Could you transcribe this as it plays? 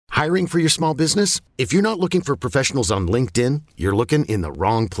Hiring for your small business? If you're not looking for professionals on LinkedIn, you're looking in the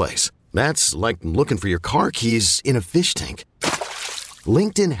wrong place. That's like looking for your car keys in a fish tank.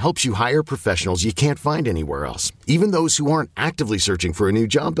 LinkedIn helps you hire professionals you can't find anywhere else, even those who aren't actively searching for a new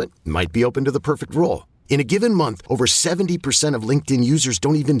job but might be open to the perfect role. In a given month, over 70% of LinkedIn users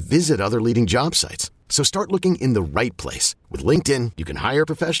don't even visit other leading job sites. So start looking in the right place. With LinkedIn, you can hire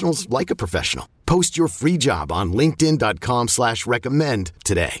professionals like a professional. Post your free job on linkedin.com/recommend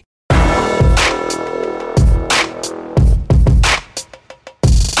today.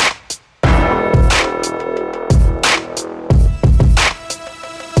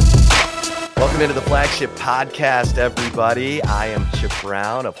 Welcome into the flagship podcast, everybody. I am Chip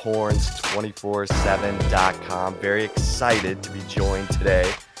Brown of Horns247.com. Very excited to be joined today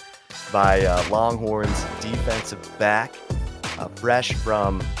by Longhorns defensive back, fresh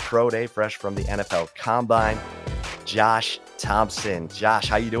from Pro Day, fresh from the NFL Combine, Josh Thompson. Josh,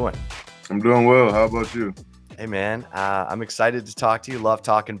 how you doing? I'm doing well. How about you? Hey, man. I'm excited to talk to you. Love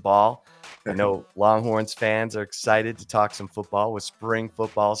talking ball. I know Longhorns fans are excited to talk some football with spring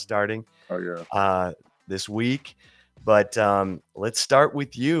football starting this week. But let's start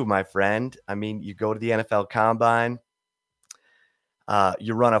with you, my friend. I mean, you go to the NFL Combine.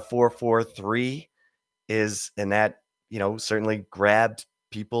 You run a 4.43 and that, certainly grabbed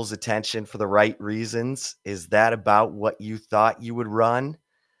people's attention for the right reasons. Is that about what you thought you would run?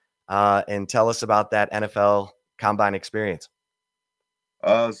 And tell us about that NFL Combine experience.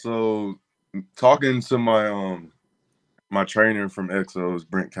 So talking to my trainer from Exos,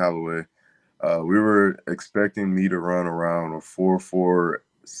 Brent Calloway, we were expecting me to run around a 4.46,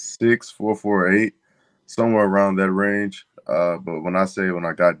 4.48, somewhere around that range. But when I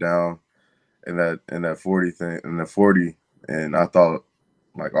got down in that 40 thing, and I thought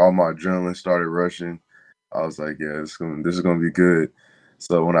like all my adrenaline started rushing, I was like, yeah, this is gonna be good.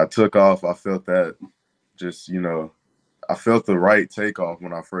 So when I took off, I felt that I felt the right takeoff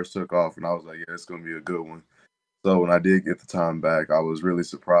when I first took off, and I was like, yeah, it's gonna be a good one. So when I did get the time back, I was really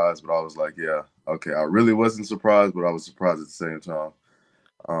surprised, but I was like, yeah, okay. I really wasn't surprised, but I was surprised at the same time.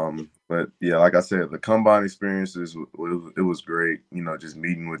 But yeah, like I said, the combine experiences, it was great. Just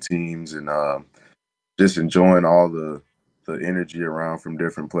meeting with teams and just enjoying all the energy around from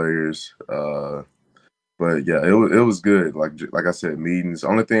different players. But yeah, it was good. Like I said, meetings. The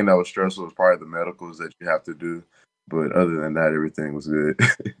only thing that was stressful was probably the medicals that you have to do. But other than that, everything was good.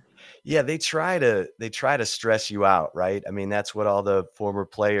 Yeah, they try to stress you out, right? I mean, that's what all the former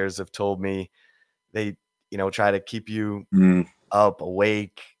players have told me. They, try to keep you up,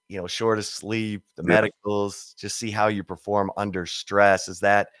 awake, short of sleep, the medicals, just see how you perform under stress. Is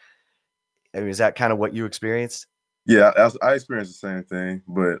that kind of what you experienced? Yeah, I experienced the same thing,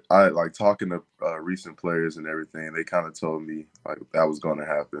 but I like talking to recent players and everything. They kind of told me like that was going to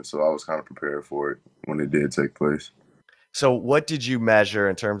happen, so I was kind of prepared for it when it did take place. So, what did you measure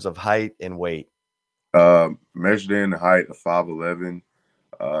in terms of height and weight? Measured in the height of 5'11",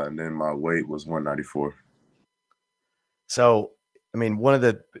 and then my weight was 194. So, I mean, one of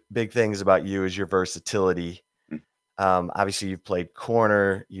the big things about you is your versatility. Obviously, you've played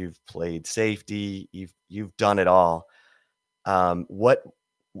corner, you've played safety, you've done it all. What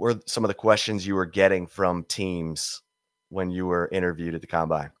were some of the questions you were getting from teams when you were interviewed at the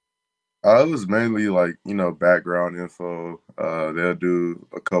Combine? It was mainly like, background info. They'll do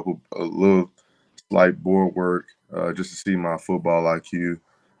a little slight board work just to see my football IQ.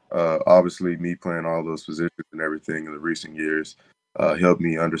 Obviously, me playing all those positions and everything in the recent years helped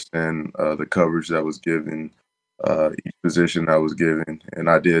me understand the coverage that was given, each position that was given. And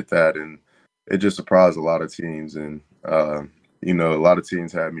I did that, and it just surprised a lot of teams. And, a lot of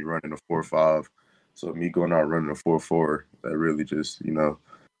teams had me running a 4.5. So me going out running a 4.4, that really just,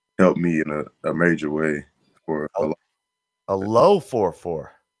 helped me in a major way for a low 4.4.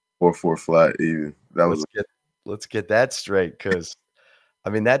 4.4 flat even. Let's get that straight, because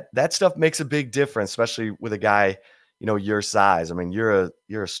I mean that stuff makes a big difference, especially with a guy, your size. I mean, you're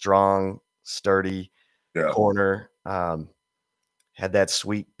a strong, sturdy corner. Had that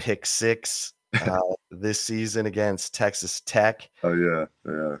sweet pick six this season against Texas Tech. Oh yeah.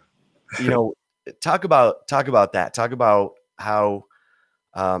 Talk about that. Talk about how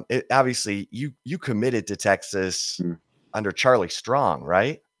obviously you committed to Texas under Charlie Strong,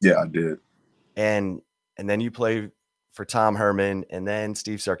 right? Yeah, I did. And then you play for Tom Herman and then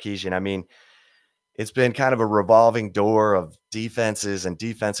Steve Sarkisian. I mean, it's been kind of a revolving door of defenses and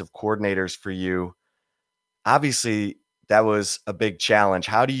defensive coordinators for you. Obviously, that was a big challenge.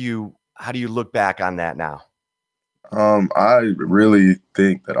 How do you look back on that now? I really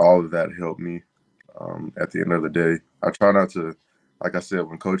think that all of that helped me. At the end of the day, I try not to like I said,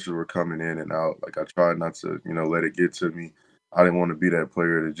 when coaches were coming in and out, like I tried not to, let it get to me. I didn't want to be that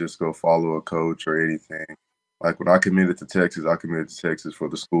player to just go follow a coach or anything. Like when I committed to Texas for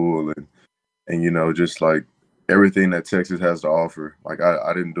the school and just like everything that Texas has to offer. Like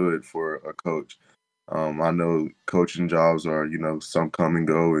I didn't do it for a coach. I know coaching jobs are, some come and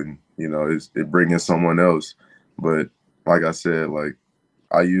go and, it bring in someone else. But like I said, like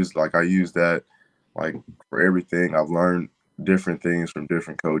I use that like for everything. I've learned different things from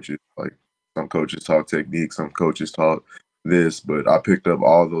different coaches. Like some coaches taught technique, some coaches taught this, but I picked up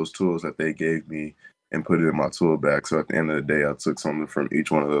all those tools that they gave me and put it in my tool bag. So at the end of the day, I took something from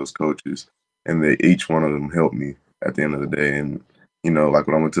each one of those coaches, and each one of them helped me at the end of the day. And like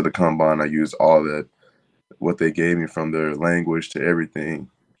when I went to the combine, I used all that what they gave me, from their language to everything,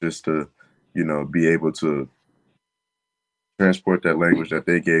 just to be able to transport that language that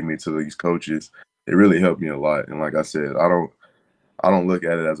they gave me to these coaches. It really helped me a lot. And like I said, I don't look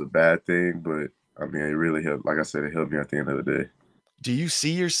at it as a bad thing, but I mean, it really helped. Like I said, it helped me at the end of the day. Do you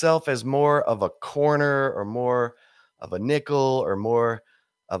see yourself as more of a corner or more of a nickel or more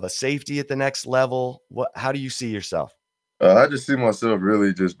of a safety at the next level? How do you see yourself? I just see myself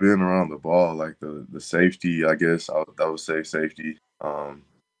really just being around the ball, like the safety. I guess I would say safety. A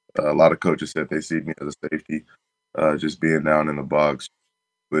lot of coaches said they see me as a safety, just being down in the box,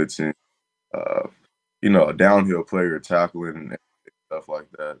 blitzing, a downhill player, tackling and stuff like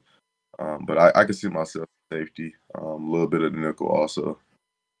that. But I can see myself safety, a little bit of the nickel also.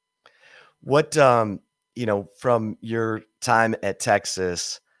 What from your time at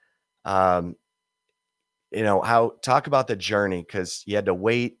Texas, talk about the journey, because you had to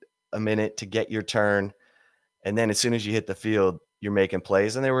wait a minute to get your turn, and then as soon as you hit the field, you're making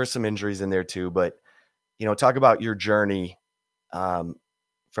plays, and there were some injuries in there too. But talk about your journey from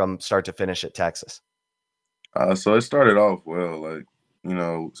start to finish at Texas. So it started off well, like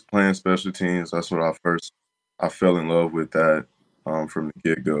playing special teams. That's what I fell in love with that from the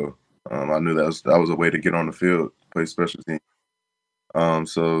get go. I knew that was a way to get on the field, play special teams.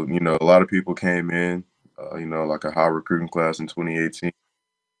 So a lot of people came in, like a high recruiting class in 2018.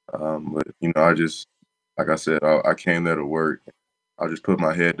 But I just, like I said, I came there to work. I just put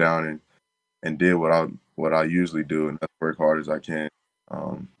my head down and did what I usually do, and that's work hard as I can.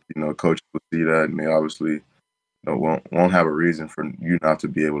 Coaches will see that, and they obviously won't have a reason for you not to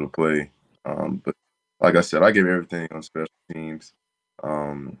be able to play. But like I said, I give everything on special teams.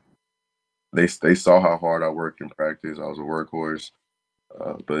 They saw how hard I worked in practice. I was a workhorse.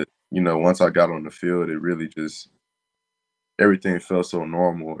 But once I got on the field, it really just everything felt so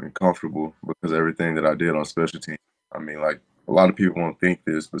normal and comfortable because everything that I did on special teams. I mean, like a lot of people won't think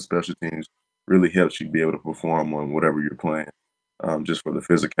this, but special teams really helps you be able to perform on whatever you're playing, just for the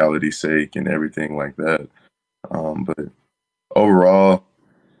physicality sake and everything like that. But overall,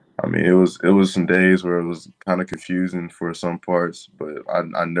 I mean, it was some days where it was kind of confusing for some parts, but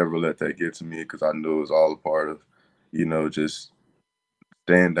I never let that get to me because I knew it was all a part of, just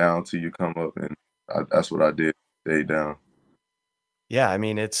staying down till you come up, and that's what I did, stay down. Yeah, I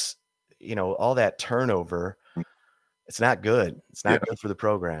mean, it's all that turnover. It's not good. It's not good for the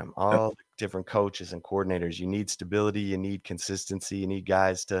program. All the different coaches and coordinators. You need stability. You need consistency. You need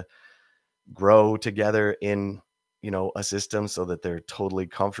guys to grow together in a system so that they're totally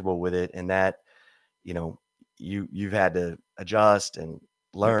comfortable with it, and that you've had to adjust and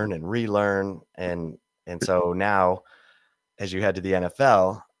learn and relearn, and so now as you head to the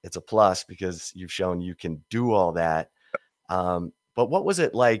NFL, it's a plus because you've shown you can do all that. But what was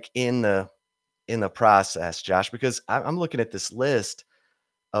it like in the process, Josh? Because I'm looking at this list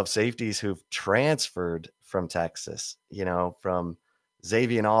of safeties who've transferred from Texas, from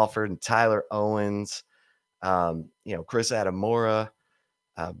Xavier Alford and Tyler Owens, Chris Adamora,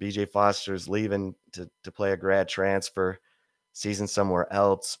 BJ Foster's leaving to play a grad transfer season somewhere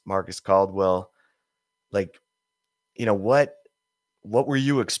else, Marcus Caldwell. Like, what were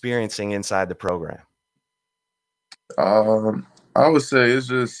you experiencing inside the program? I would say it's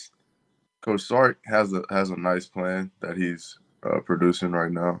just Coach Sark has a nice plan that he's producing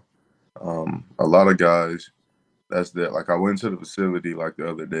right now. A lot of guys, that's that. Like I went to the facility like the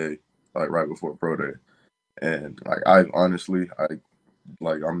other day, like right before pro day, and like I'm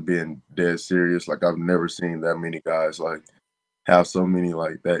being dead serious. Like I've never seen that many guys like have so many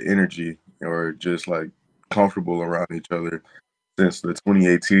like that energy or just like comfortable around each other since the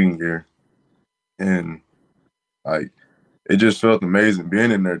 2018 year, and like it just felt amazing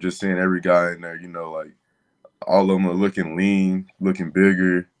being in there, just seeing every guy in there. Like all of them are looking lean, looking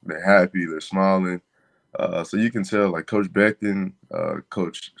bigger. They're happy. They're smiling. So you can tell, like Coach Becton,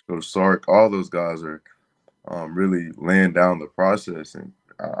 Coach Sark, all those guys are really laying down the process. And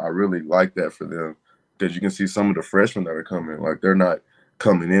I really like that for them because you can see some of the freshmen that are coming, like they're not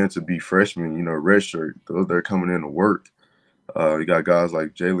coming in to be freshmen, redshirt. They're coming in to work. You got guys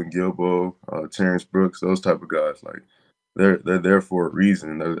like Jalen Gilbo, Terrence Brooks, those type of guys. Like they're there for a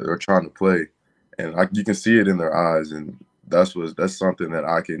reason. They're trying to play, and you can see it in their eyes. And that's something that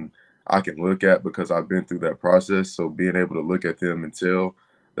I can look at because I've been through that process. So being able to look at them and tell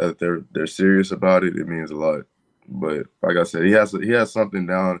that they're serious about it, it means a lot. But like I said, he has something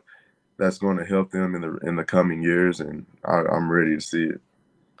down that's going to help them in the coming years, and I'm ready to see it.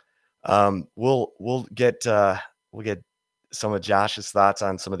 We'll get some of Josh's thoughts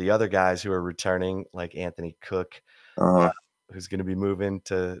on some of the other guys who are returning, like Anthony Cook, who's going to be moving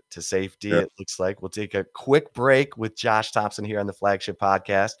to safety. Yeah. It looks like we'll take a quick break with Josh Thompson here on the Flagship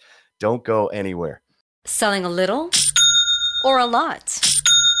Podcast. Don't go anywhere. Selling a little or a lot?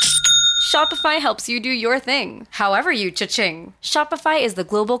 Shopify helps you do your thing, however you cha-ching. Shopify is the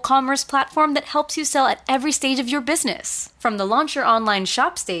global commerce platform that helps you sell at every stage of your business. From the launch your online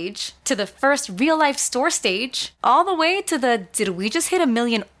shop stage, to the first real-life store stage, all the way to the did we just hit 1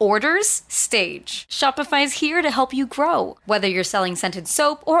 million orders stage. Shopify's here to help you grow. Whether you're selling scented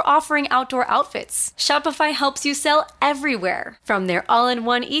soap or offering outdoor outfits, Shopify helps you sell everywhere. From their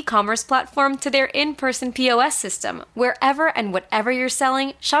all-in-one e-commerce platform to their in-person POS system, wherever and whatever you're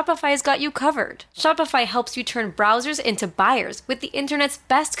selling, Shopify's got you covered. Shopify helps you turn browsers into buyers with the internet's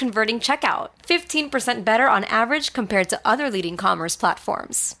best converting checkout. 15% better on average compared to other leading commerce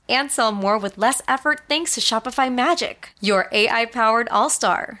platforms. And sell more with less effort thanks to Shopify Magic, your AI-powered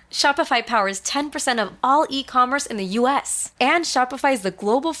all-star. Shopify powers 10% of all e-commerce in the US. And Shopify is the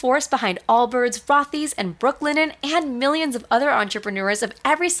global force behind Allbirds, Rothy's, and Brooklinen, and millions of other entrepreneurs of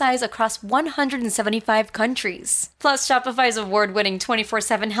every size across 175 countries. Plus, Shopify's award-winning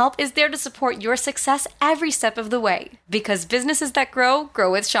 24/7 help is there to support your success every step of the way. Because businesses that grow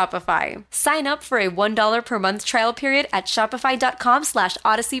with Shopify. Sign up for a $1 per month trial period at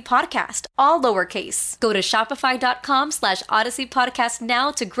shopify.com/Odyssey Podcast, all lowercase. Go to shopify.com/Odyssey Podcast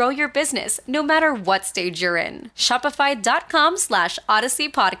now to grow your business, no matter what stage you're in. Shopify.com/Odyssey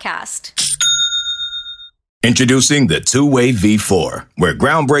Podcast. Introducing the Two-Way V4, where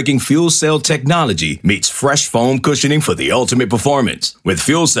groundbreaking fuel cell technology meets fresh foam cushioning for the ultimate performance. With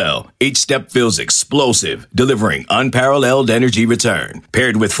fuel cell, each step feels explosive, delivering unparalleled energy return.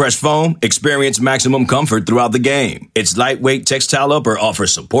 Paired with fresh foam, experience maximum comfort throughout the game. Its lightweight textile upper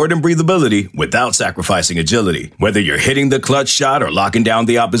offers support and breathability without sacrificing agility. Whether you're hitting the clutch shot or locking down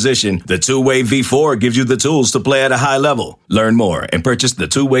the opposition, the Two-Way V4 gives you the tools to play at a high level. Learn more and purchase the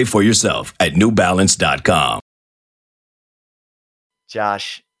Two-Way for yourself at newbalance.com.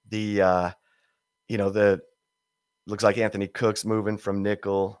 Josh, the looks like Anthony Cook's moving from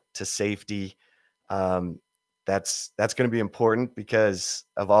nickel to safety. That's going to be important because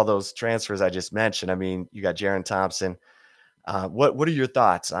of all those transfers I just mentioned. I mean, you got Jerrin Thompson. What are your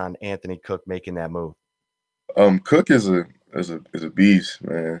thoughts on Anthony Cook making that move? Cook is a beast,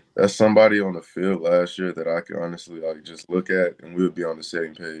 man. That's somebody on the field last year that I can honestly just look at and we'll be on the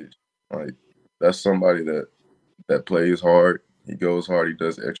same page. Like that's somebody that plays hard. He goes hard. He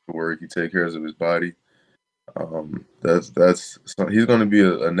does extra work. He takes care of his body. He's going to be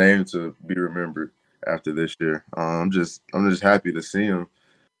a name to be remembered after this year. I'm just happy to see him.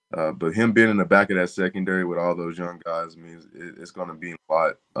 But him being in the back of that secondary with all those young guys means it's going to be a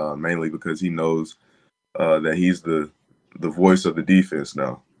lot. Mainly because he knows that he's the voice of the defense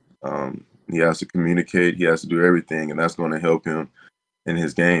now. He has to communicate. He has to do everything, and that's going to help him in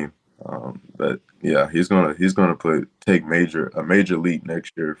his game. But yeah, he's gonna take a major leap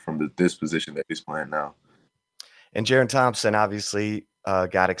next year from this position that he's playing now. And Jerrin Thompson obviously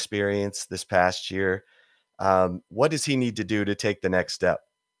got experience this past year. What does he need to do to take the next step?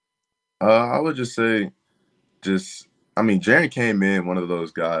 I would just say, Jerrin came in one of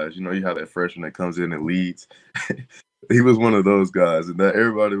those guys. You have that freshman that comes in and leads. He was one of those guys, and that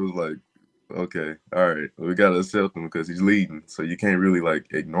everybody was like, okay, all right, we got to accept him because he's leading, so you can't really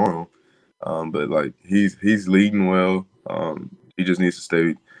ignore him. But he's leading well. He just needs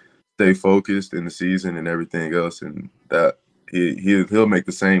to stay focused in the season and everything else, and that he'll make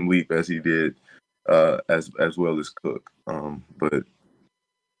the same leap as he did as well as Cook. But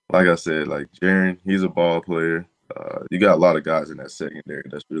like I said, Jerrin, he's a ball player. You got a lot of guys in that secondary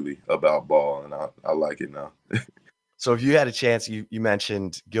that's really about ball, and I like it now. So if you had a chance, you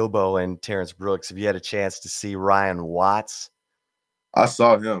mentioned Gilbo and Terrence Brooks. If you had a chance to see Ryan Watts? I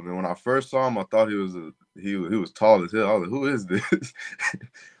saw him, and when I first saw him, I thought he was tall as hell. I was like, who is this?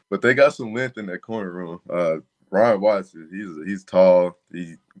 But they got some length in that corner room. Ryan Watts, he's tall.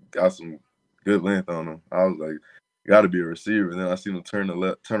 He got some good length on him. I was like, got to be a receiver. And then I seen him turn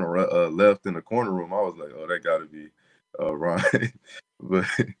left in the corner room. I was like, oh, that got to be Ryan. But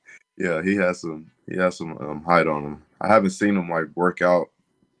yeah, he has some height on him. I haven't seen him like work out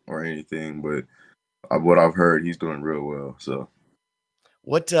or anything, but what I've heard, he's doing real well. So,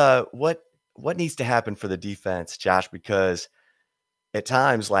 what needs to happen for the defense, Josh? Because at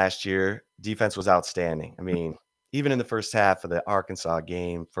times last year, defense was outstanding. I mean, even in the first half of the Arkansas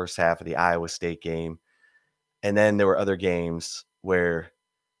game, first half of the Iowa State game, and then there were other games where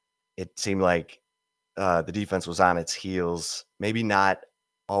it seemed like the defense was on its heels, maybe not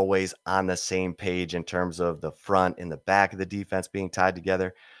always on the same page in terms of the front and the back of the defense being tied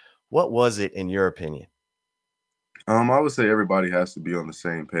together. What was it in your opinion? I would say everybody has to be on the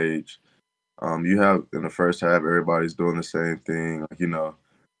same page. You have in the first half, everybody's doing the same thing. Like, you know,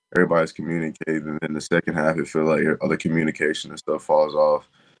 everybody's communicating. And in the second half, it feels like other communication and stuff falls off.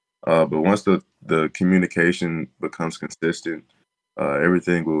 But once the communication becomes consistent,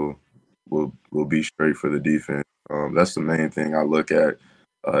 everything will be straight for the defense. That's the main thing I look at.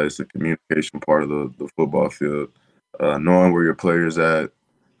 Is the communication part of the football field, knowing where your players at,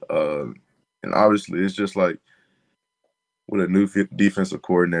 and obviously it's just like with a new defensive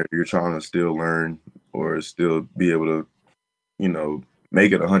coordinator, you're trying to still learn or still be able to, you know,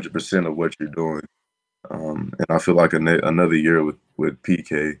 make it 100% of what you're doing. And I feel like another year with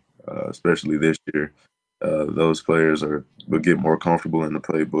PK, especially this year, those players will get more comfortable in the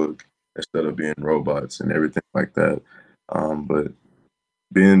playbook instead of being robots and everything like that. But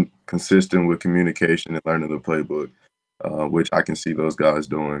being consistent with communication and learning the playbook, which I can see those guys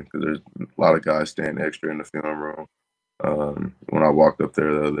doing, because there's a lot of guys staying extra in the film room when I walked up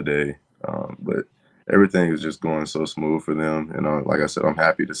there the other day. But everything is just going so smooth for them. And like I said, I'm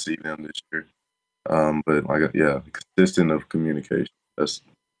happy to see them this year. But consistent of communication. That's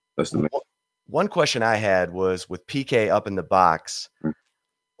the main. One question I had was with PK up in the box,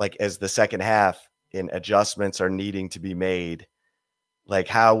 like as the second half and adjustments are needing to be made, like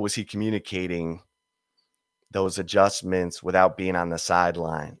how was he communicating those adjustments without being on the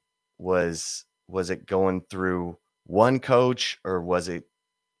sideline? Was it going through one coach, or was it,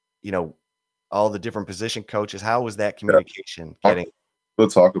 you know, all the different position coaches? How was that communication getting? We'll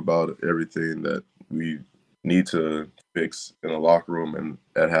talk about everything that we need to fix in the locker room and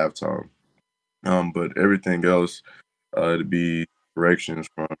at halftime. But everything else to be corrections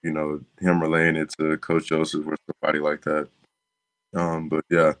from, you know, him relaying it to Coach Joseph or somebody like that. But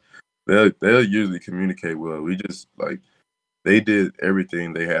yeah, they'll usually communicate well. We just they did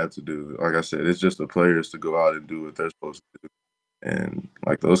everything they had to do. Like I said, it's just the players to go out and do what they're supposed to do. And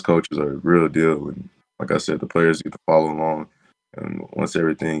those coaches are a real deal. And like I said, the players get to follow along. And once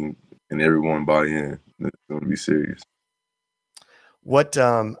everything and everyone buy in, it's going to be serious. What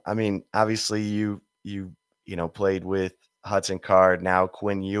I mean, obviously you know played with Hudson Card. Now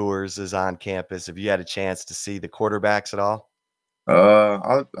Quinn Ewers is on campus. Have you had a chance to see the quarterbacks at all?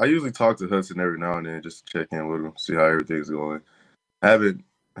 I usually talk to Hudson every now and then just to check in with him, see how everything's going. I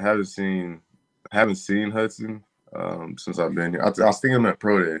haven't seen Hudson since I've been here. I seen him at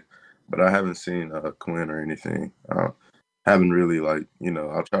Pro Day, but I haven't seen Quinn or anything. Haven't really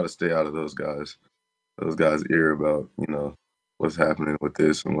I'll try to stay out of those guys' ear about, you know, what's happening with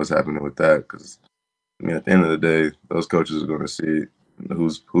this and what's happening with that. Because I mean, at the end of the day, those coaches are going to see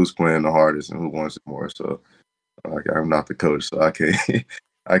who's playing the hardest and who wants it more. So, I'm not the coach, so I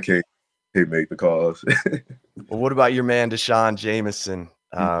can't make the calls. Well, what about your man D'Shawn Jamison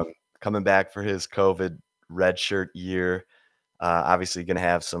coming back for his COVID redshirt year? Obviously, going to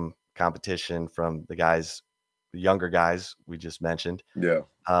have some competition from the younger guys we just mentioned. Yeah.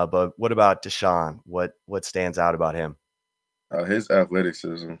 But what about D'Shawn? What stands out about him? His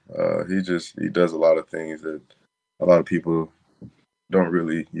athleticism. He does a lot of things that a lot of people don't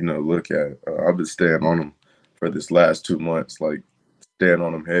really, look at. I've been staying on him for this last 2 months, staying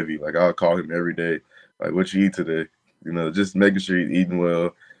on him heavy. I'll call him every day. What you eat today? Just making sure he's eating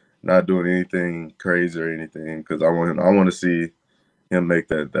well, not doing anything crazy or anything, because I want to see him make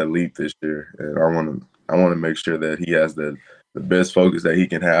that leap this year, and I want to make sure that he has the best focus that he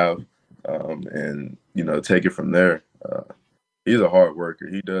can have, and take it from there. He's a hard worker.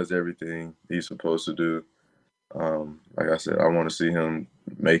 He does everything he's supposed to do. Like I said, I want to see him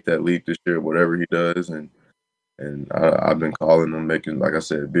make that leap this year, whatever he does, and I've been calling him, like I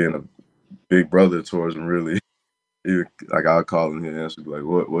said, being a big brother towards him, really. I'll call him and answer, be like,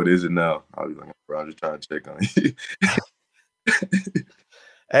 what is it now? I'll be like, bro, I'm just trying to check on you.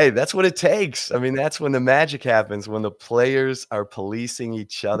 Hey, that's what it takes. I mean, that's when the magic happens, when the players are policing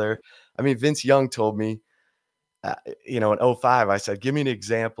each other. I mean, Vince Young told me in '05, I said, give me an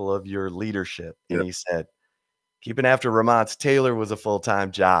example of your leadership. And he said, keeping after Ramonce Taylor was a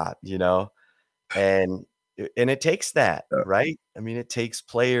full-time job, and it takes that, right? I mean, it takes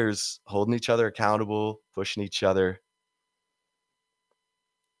players holding each other accountable, pushing each other.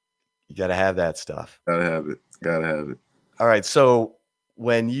 You got to have that stuff. Gotta have it. All right. So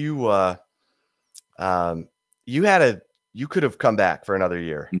when you you could have come back for another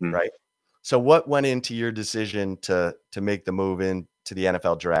year, right? So what went into your decision to make the move into the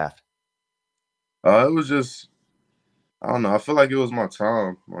NFL draft? It was just, I don't know. I feel like it was my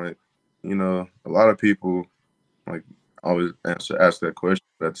time. Like, a lot of people like always ask that question,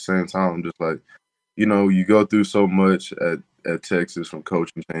 but at the same time, I'm just like, you go through so much at Texas, from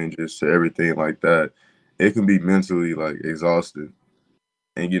coaching changes to everything like that. It can be mentally like exhausting,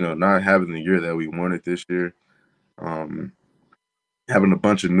 and not having the year that we wanted this year, having a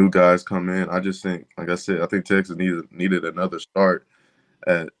bunch of new guys come in. I just think, like I said, I think Texas needed another start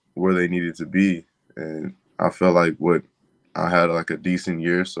at where they needed to be, and I felt like I had like a decent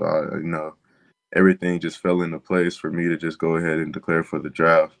year, so everything just fell into place for me to just go ahead and declare for the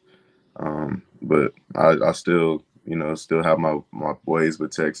draft. But I still, still have my ways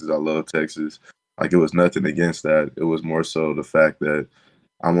with Texas. I love Texas. Like, it was nothing against that. It was more so the fact that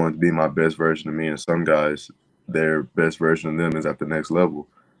I wanted to be my best version of me, and some guys, their best version of them is at the next level.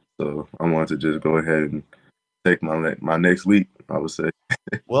 So I wanted to just go ahead and take my next leap, I would say.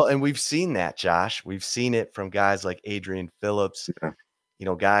 Well, and we've seen that, Josh. We've seen it from guys like Adrian Phillips,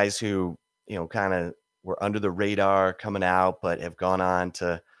 guys who, kind of were under the radar coming out, but have gone on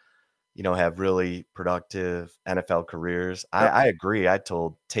to, have really productive NFL careers. I agree. I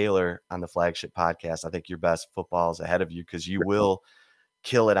told Taylor on the Flagship podcast, I think your best football is ahead of you because you will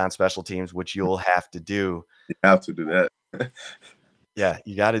kill it on special teams, which you'll have to do. You have to do that. Yeah,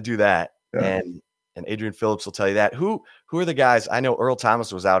 you got to do that. Yeah. And Adrian Phillips will tell you that. Who are the guys? I know Earl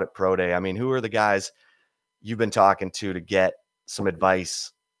Thomas was out at Pro Day. I mean, who are the guys you've been talking to get some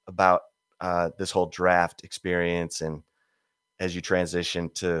advice about this whole draft experience and as you transition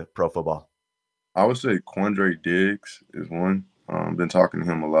to pro football? I would say Quandre Diggs is one. Been talking to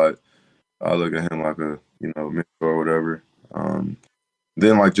him a lot. I look at him like a mentor or whatever.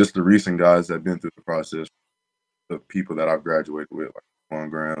 Then like just the recent guys that have been through the process, the people that I've graduated with, like Juan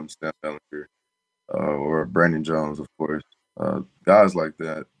Graham, Stan Bellinger, or Brandon Jones, of course. Guys like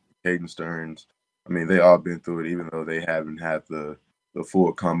that, Caden Stearns. I mean, they all been through it, even though they haven't had the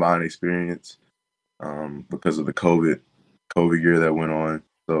full combine experience because of the COVID year that went on.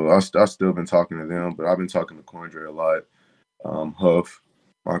 So I've still been talking to them, but I've been talking to Quandre a lot. Huff,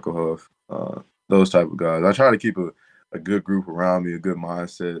 Michael Huff, those type of guys. I try to keep a good group around me, a good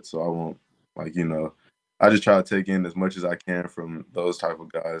mindset, so I won't I just try to take in as much as I can from those type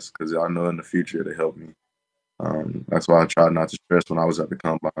of guys because I know in the future they help me. That's why I tried not to stress when I was at the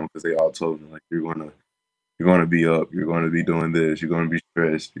combine because they all told me like you're gonna be up, you're gonna be doing this, you're gonna be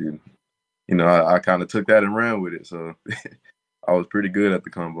stressed. I kind of took that and ran with it, so I was pretty good at the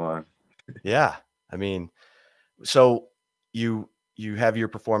combine. Yeah, I mean, so you have your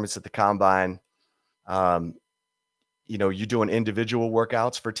performance at the combine. You doing individual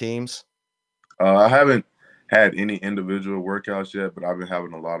workouts for teams? I haven't had any individual workouts yet, but I've been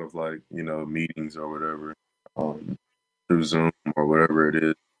having a lot of meetings or whatever through Zoom or whatever it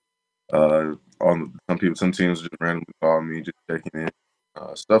is. Some teams just randomly call me, just checking in,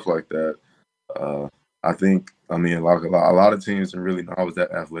 stuff like that. I think, a lot of teams didn't really know I was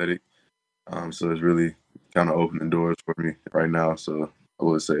that athletic, so it's really kind of opening doors for me right now. So I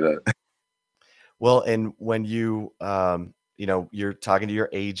would say that. Well, and when you, you're talking to your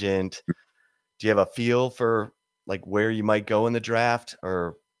agent, do you have a feel for like where you might go in the draft?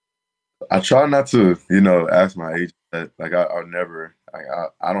 Or I try not to, ask my agent that. Like I'll never.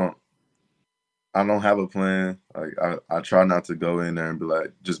 I don't have a plan. Like I try not to go in there and be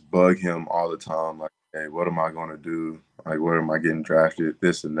like just bug him all the time. Like, hey, what am I going to do? Like, where am I getting drafted?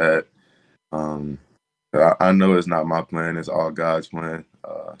 This and that. I know it's not my plan. It's all God's plan.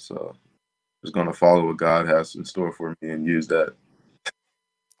 So just going to follow what God has in store for me and use that.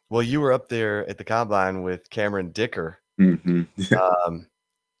 Well, you were up there at the combine with Cameron Dicker. Mm-hmm.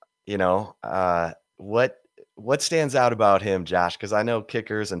 What stands out about him, Josh? Because I know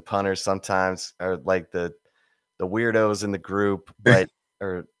kickers and punters sometimes are like the weirdos in the group, but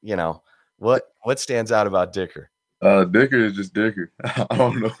what stands out about Dicker? Dicker is just Dicker. I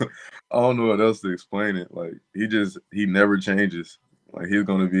don't know what else to explain it. Like he never changes. Like he's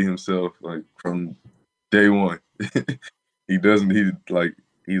gonna be himself. Like from day one.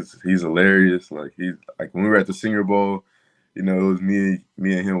 He's hilarious. Like when we were at the Senior Bowl, it was me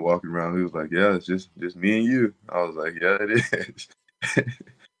and him walking around. He was like, "Yeah, it's just me and you." I was like, "Yeah, it is."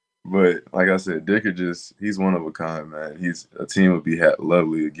 But like I said, Dicker he's one of a kind, man. A team would be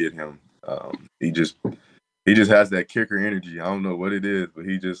lovely to get him. He just has that kicker energy. I don't know what it is, but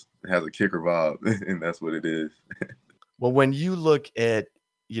he just has a kicker vibe, and that's what it is. Well, when you look at,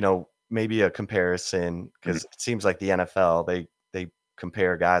 maybe a comparison, because it seems like the NFL, they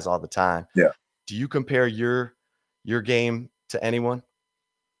compare guys all the time. Yeah. Do you compare your game to anyone?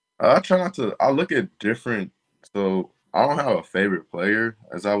 I try not to. I look at different. So I don't have a favorite player,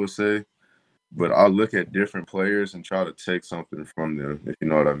 as I would say, but I look at different players and try to take something from them, if you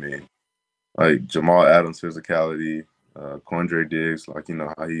know what I mean. Like Jamal Adams' physicality, Quandre Diggs, like,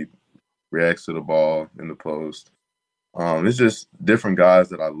 how he reacts to the ball in the post. It's just different guys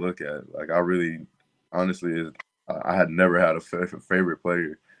that I look at. Like, I really, honestly, I had never had a favorite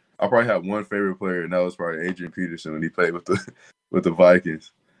player. I probably had one favorite player, and that was probably Adrian Peterson when he played with the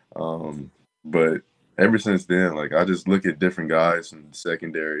Vikings. But ever since then, like, I just look at different guys in the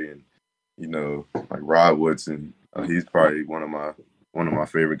secondary, and like Rod Woodson, he's probably one of my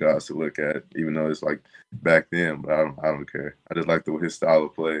favorite guys to look at, even though it's like back then. But I don't care. I just like his style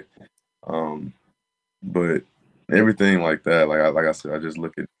of play. But everything like that, like I said, I just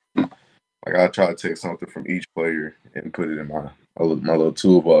look at, like, I try to take something from each player and put it in my little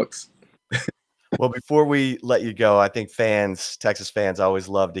toolbox. Well, before we let you go, I think Texas fans always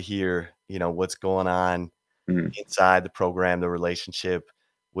love to hear, what's going on inside the program, the relationship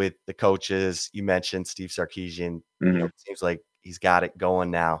with the coaches. You mentioned Steve Sarkisian. It seems like he's got it going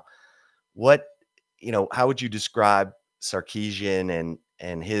now. What, how would you describe Sarkisian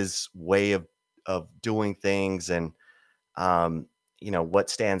and his way of doing things, and what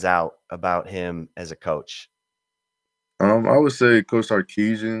stands out about him as a coach? I would say Coach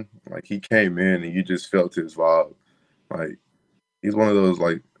Sarkisian, like, he came in and you just felt his vibe. Like, he's one of those,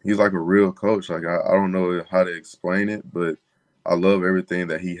 like, he's like a real coach. Like, I don't know how to explain it, but I love everything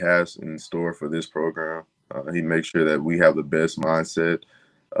that he has in store for this program. He makes sure that we have the best mindset,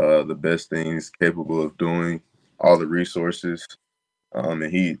 the best things capable of doing, all the resources. And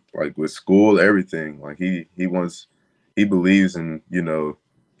he, like, with school, everything, like, he believes in,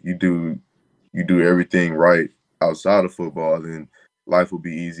 you do everything right outside of football, then life will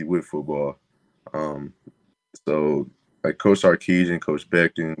be easy with football. So, like, Coach Sarkisian, Coach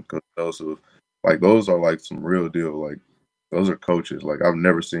Becton, Coach Joseph, like, those are like some real deal. Like, those are coaches. Like, I've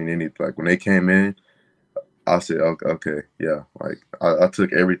never seen any, like, when they came in, I said, okay, yeah. Like, I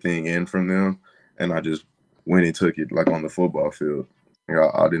took everything in from them, and I just went and took it, like, on the football field.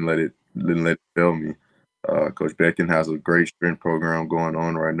 I didn't let it fail me. Coach Becton has a great strength program going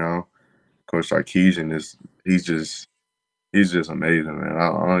on right now. Coach Sarkisian he's just amazing, man. I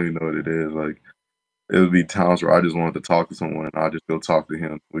don't even know what it is. Like, it would be times where I just wanted to talk to someone, and I just go talk to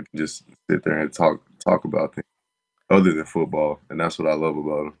him. We can just sit there and talk about things other than football, and that's what I love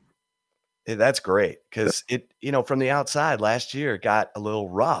about him. That's great, because it, from the outside last year got a little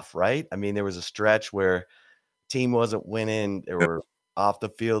rough, right? I mean, there was a stretch where team wasn't winning. There were off the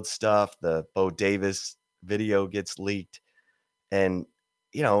field stuff. The Bo Davis video gets leaked, and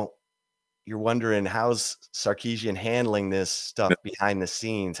you're wondering, how's Sarkisian handling this stuff behind the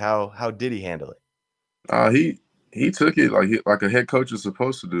scenes? How did he handle it? He took it like a head coach is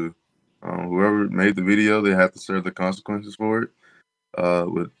supposed to do. Whoever made the video, they have to serve the consequences for it.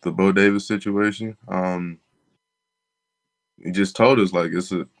 With the Bo Davis situation, he just told us, like,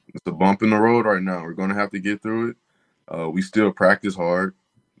 it's a bump in the road right now. We're going to have to get through it. We still practice hard.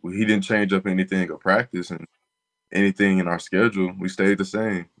 He didn't change up anything of practice and anything in our schedule. We stayed the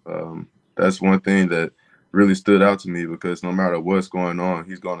same. That's one thing that really stood out to me, because no matter what's going on,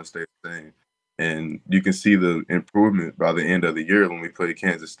 he's going to stay the same. And you can see the improvement by the end of the year when we played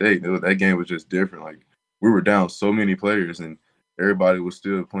Kansas State. That game was just different. Like, we were down so many players, and everybody was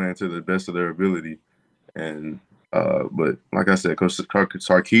still playing to the best of their ability. And but like I said, Coach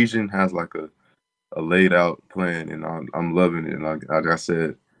Sarkisian has like a laid out plan, and I'm loving it. And like I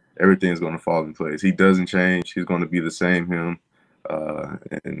said, everything's going to fall in place. He doesn't change. He's going to be the same him.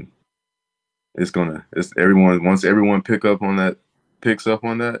 And once everyone picks up on that,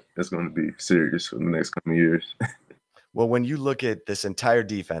 it's going to be serious for the next couple of years. Well, when you look at this entire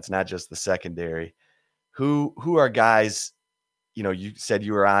defense, not just the secondary, who are guys, you said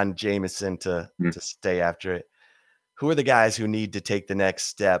you were on Jameson to stay after it. Who are the guys who need to take the next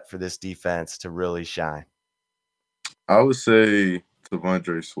step for this defense to really shine? I would say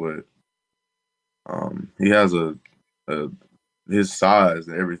T'Vondre Sweat. He has his size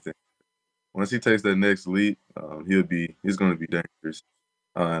and everything. Once he takes that next leap, he's going to be dangerous.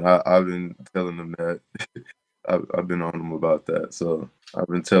 And I've been telling him that. I've been on him about that. So I've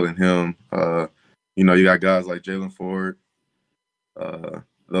been telling him, you got guys like Jaylan Ford,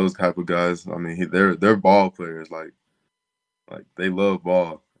 those type of guys. I mean, they're ball players. Like they love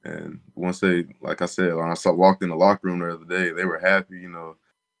ball. And once they, like I said, when I walked in the locker room the other day, they were happy,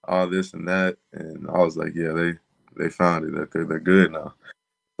 all this and that. And I was like, yeah, they found it, that they're good now.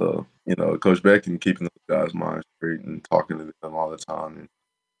 So, Coach Beckton keeping those guys' minds straight and talking to them all the time, and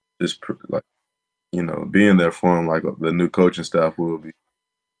just being there for them like the new coaching staff will be.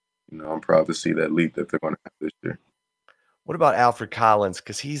 I'm proud to see that leap that they're going to have this year. What about Alfred Collins?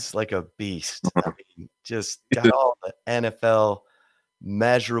 Because he's like a beast. I mean, just got all the NFL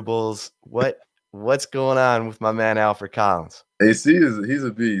measurables. What's going on with my man Alfred Collins? AC he's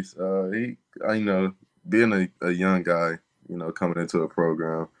a beast. Being a young guy, coming into a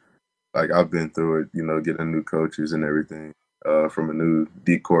program, like I've been through it, getting new coaches and everything, from a new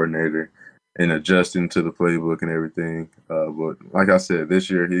D coordinator and adjusting to the playbook and everything. But like I said, this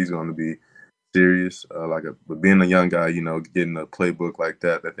year he's going to be serious. But being a young guy, getting a playbook like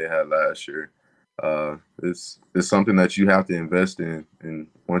that they had last year, it's something that you have to invest in. And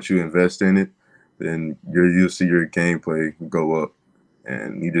once you invest in it, then you'll see your gameplay go up,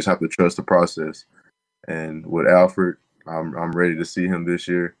 and you just have to trust the process. And with Alfred, I'm ready to see him this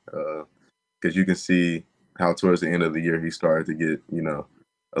year, because you can see how towards the end of the year he started to get,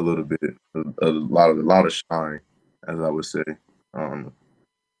 a little bit, a lot of shine, as I would say.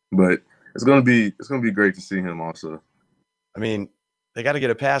 But it's gonna be great to see him also. I mean, they got to get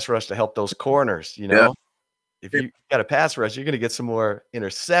a pass rush to help those corners. Yeah. If you got a pass rush, you're going to get some more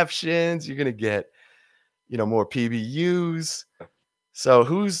interceptions. You're going to get, more PBUs. So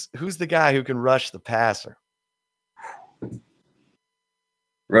who's the guy who can rush the passer?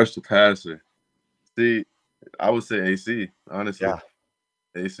 Rush the passer. See, I would say AC, honestly. Yeah.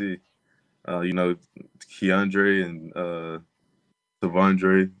 AC. Keandre and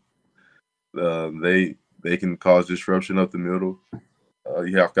Savondre, they can cause disruption up the middle.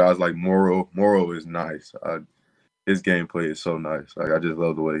 You have guys like Morrow. Morrow is nice. His gameplay is so nice. Like I just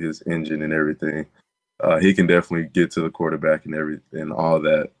love the way his engine and everything. He can definitely get to the quarterback and all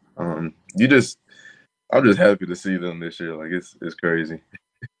that. I'm just happy to see them this year. Like it's crazy.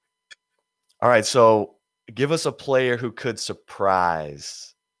 All right, so give us a player who could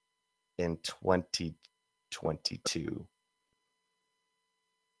surprise in 2022.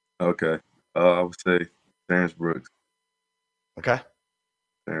 Okay, I would say Terrence Brooks. Okay.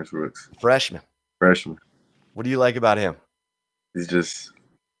 Terrence Brooks. Freshman. What do you like about him? He's just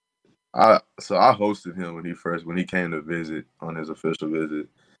I hosted him when he came to visit on his official visit.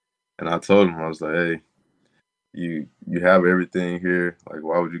 And I told him, I was like, hey, you have everything here. Like,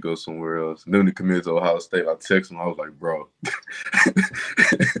 why would you go somewhere else? And then when he committed to Ohio State, I texted him, I was like, bro.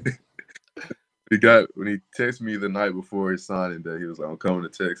 When he texted me the night before his signing day, he was like, I'm coming to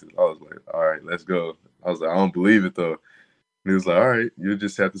Texas. I was like, all right, let's go. I was like, I don't believe it though. And he was like, all right, you'll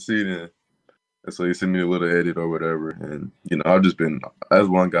just have to see then. And so he sent me a little edit or whatever. And, I've just been, as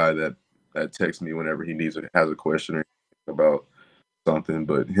one guy that texts me whenever he has a question about something.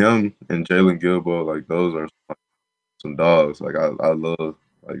 But him and Jalen Guilbeau, like, those are some dogs. Like, I love,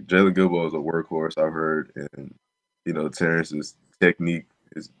 like, Jalen Guilbeau is a workhorse, I've heard. And, Terrence's technique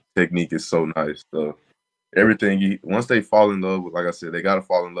is so nice. So everything, once they fall in love with, like I said, they got to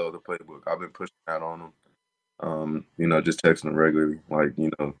fall in love with the playbook. I've been pushing that on them. Just texting them regularly, like,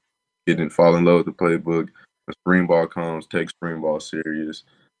 fall in love with the playbook. When spring ball comes, take spring ball serious.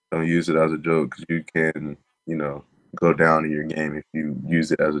 Don't use it as a joke, because you can, go down in your game if you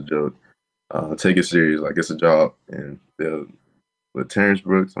use it as a joke. Take it serious, like it's a job. And with Terrence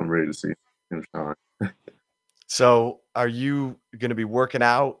Brooks, I'm ready to see him shine. So are you going to be working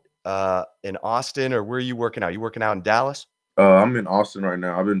out in Austin, or where are you working out? You working out in Dallas? I'm in Austin right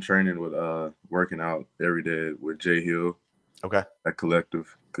now. I've been training with working out every day with Jay Hill. Okay. At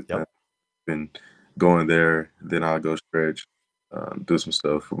Collective. Yep. Been going there. Then I'll go stretch, do some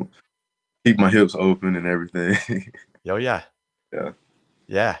stuff, keep my hips open and everything. Oh yeah. Yeah.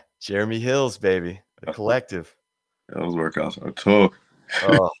 Yeah. Jeremy Hills, baby. The Collective. Those workouts are tough.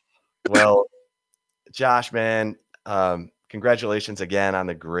 Oh, well, Josh, man, congratulations again on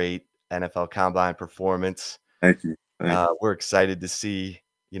the great NFL Combine performance. Thank you. We're excited to see,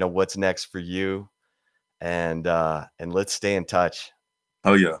 what's next for you, and let's stay in touch.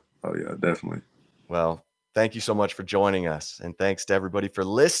 Oh yeah, definitely. Well, thank you so much for joining us, and thanks to everybody for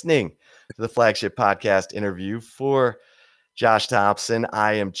listening to the Flagship Podcast interview for Josh Thompson.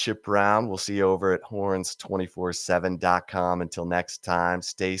 I am Chip Brown. We'll see you over at horns247.com. Until next time,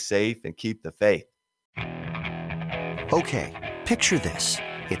 stay safe and keep the faith. Okay, picture this.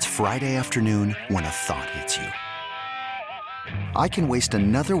 It's Friday afternoon when a thought hits you. I can waste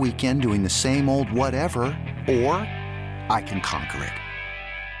another weekend doing the same old whatever, or I can conquer it.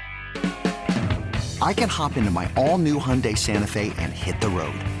 I can hop into my all-new Hyundai Santa Fe and hit the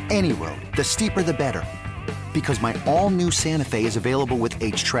road. Any road. The steeper, the better. Because my all-new Santa Fe is available with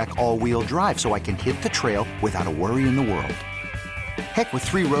H-Track all-wheel drive, so I can hit the trail without a worry in the world. Heck, with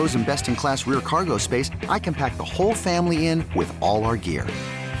 3 rows and best-in-class rear cargo space, I can pack the whole family in with all our gear.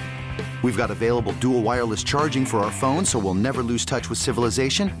 We've got available dual wireless charging for our phones, so we'll never lose touch with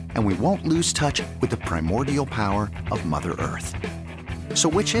civilization, and we won't lose touch with the primordial power of Mother Earth. So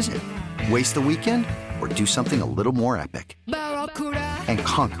which is it? Waste the weekend or do something a little more epic? And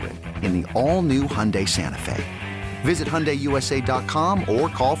conquer it in the all-new Hyundai Santa Fe. Visit HyundaiUSA.com or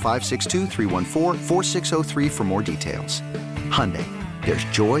call 562-314-4603 for more details. Hyundai, there's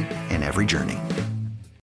joy in every journey.